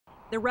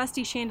The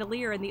Rusty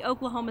Chandelier in the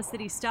Oklahoma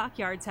City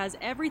Stockyards has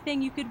everything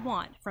you could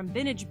want, from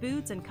vintage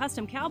boots and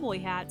custom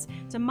cowboy hats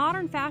to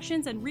modern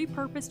fashions and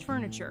repurposed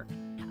furniture.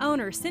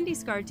 Owner Cindy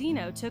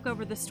Scardino took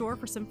over the store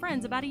for some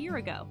friends about a year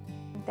ago.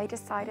 They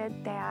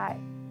decided that,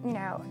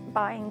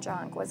 buying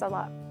junk was a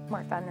lot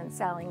more fun than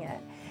selling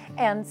it.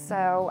 And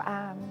so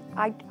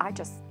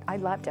I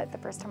loved it the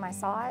first time I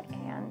saw it,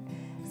 and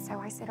so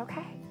I said,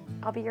 okay,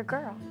 I'll be your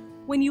girl.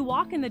 When you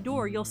walk in the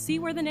door, you'll see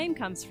where the name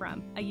comes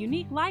from, a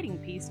unique lighting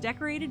piece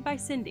decorated by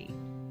Cindy.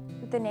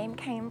 The name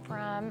came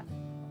from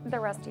the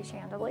Rusty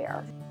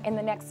Chandelier. In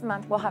the next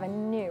month, we'll have a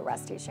new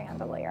Rusty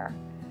Chandelier.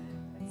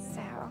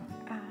 So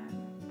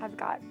I've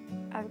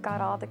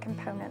got all the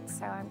components,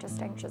 so I'm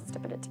just anxious to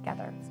put it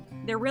together.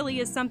 There really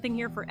is something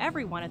here for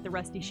everyone at the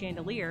Rusty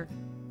Chandelier.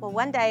 Well,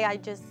 one day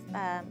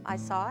I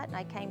saw it and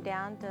I came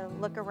down to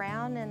look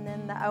around, and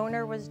then the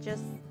owner was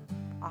just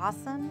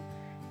awesome,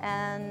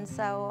 and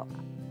so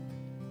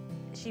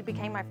she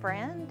became my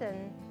friend,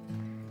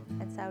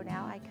 and so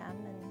now I come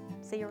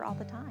and see her all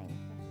the time.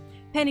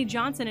 Penny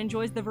Johnson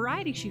enjoys the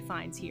variety she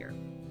finds here.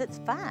 It's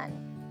fun.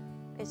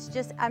 It's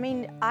just,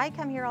 I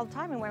come here all the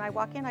time, and when I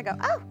walk in, I go,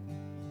 oh,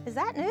 is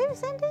that new,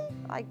 Cindy?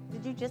 Like,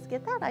 did you just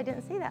get that? I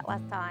didn't see that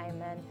last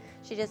time. And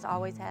she just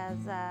always has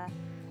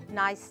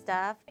nice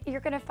stuff.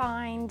 You're going to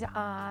find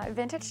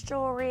vintage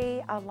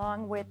jewelry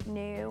along with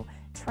new,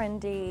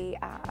 trendy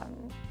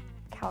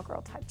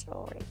cowgirl type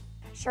jewelry.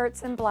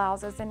 Shirts and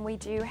blouses, and we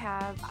do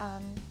have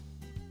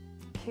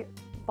cute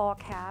ball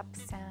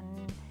caps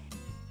and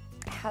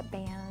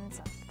headbands,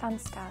 fun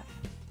stuff.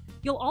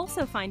 You'll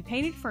also find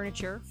painted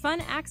furniture, fun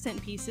accent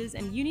pieces,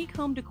 and unique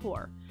home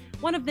decor.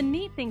 One of the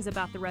neat things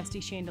about the Rusty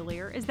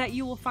Chandelier is that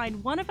you will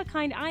find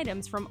one-of-a-kind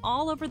items from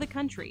all over the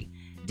country.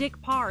 Dick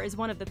Parr is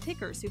one of the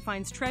pickers who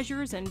finds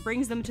treasures and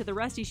brings them to the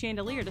Rusty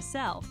Chandelier to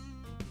sell.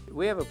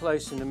 We have a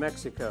place in New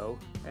Mexico,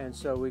 and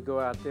so we go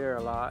out there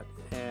a lot.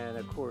 And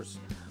of course,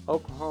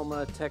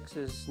 Oklahoma,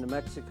 Texas, New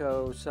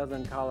Mexico,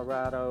 southern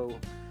Colorado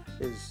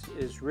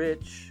is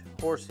rich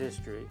horse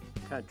history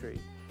country.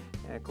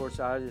 And of course,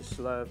 I just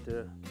love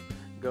to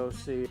go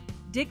see.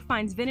 Dick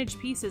finds vintage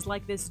pieces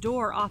like this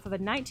door off of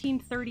a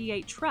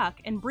 1938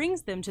 truck and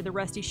brings them to the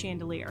Rusty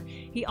Chandelier.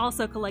 He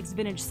also collects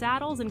vintage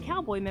saddles and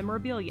cowboy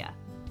memorabilia.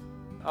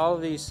 All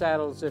of these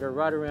saddles that are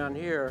right around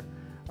here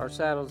are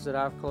saddles that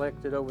I've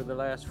collected over the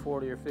last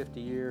 40 or 50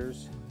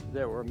 years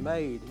that were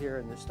made here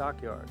in the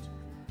Stockyards.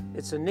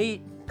 It's a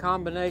neat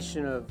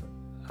combination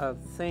of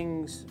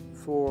things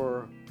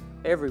for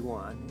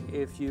everyone.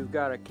 If you've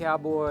got a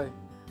cowboy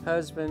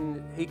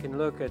husband, he can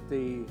look at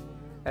the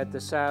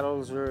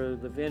saddles or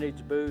the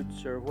vintage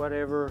boots or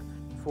whatever.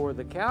 For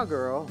the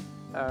cowgirl,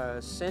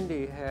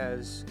 Cindy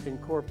has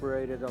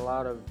incorporated a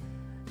lot of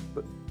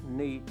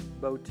neat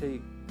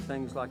boutique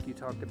things like you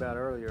talked about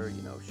earlier,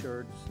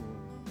 shirts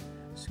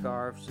and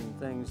scarves and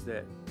things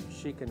that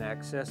she can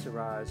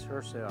accessorize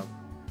herself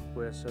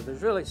with. So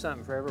there's really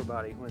something for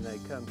everybody when they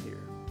come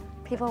here.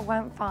 People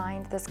won't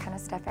find this kind of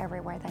stuff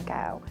everywhere they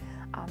go.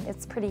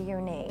 It's pretty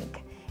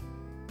unique.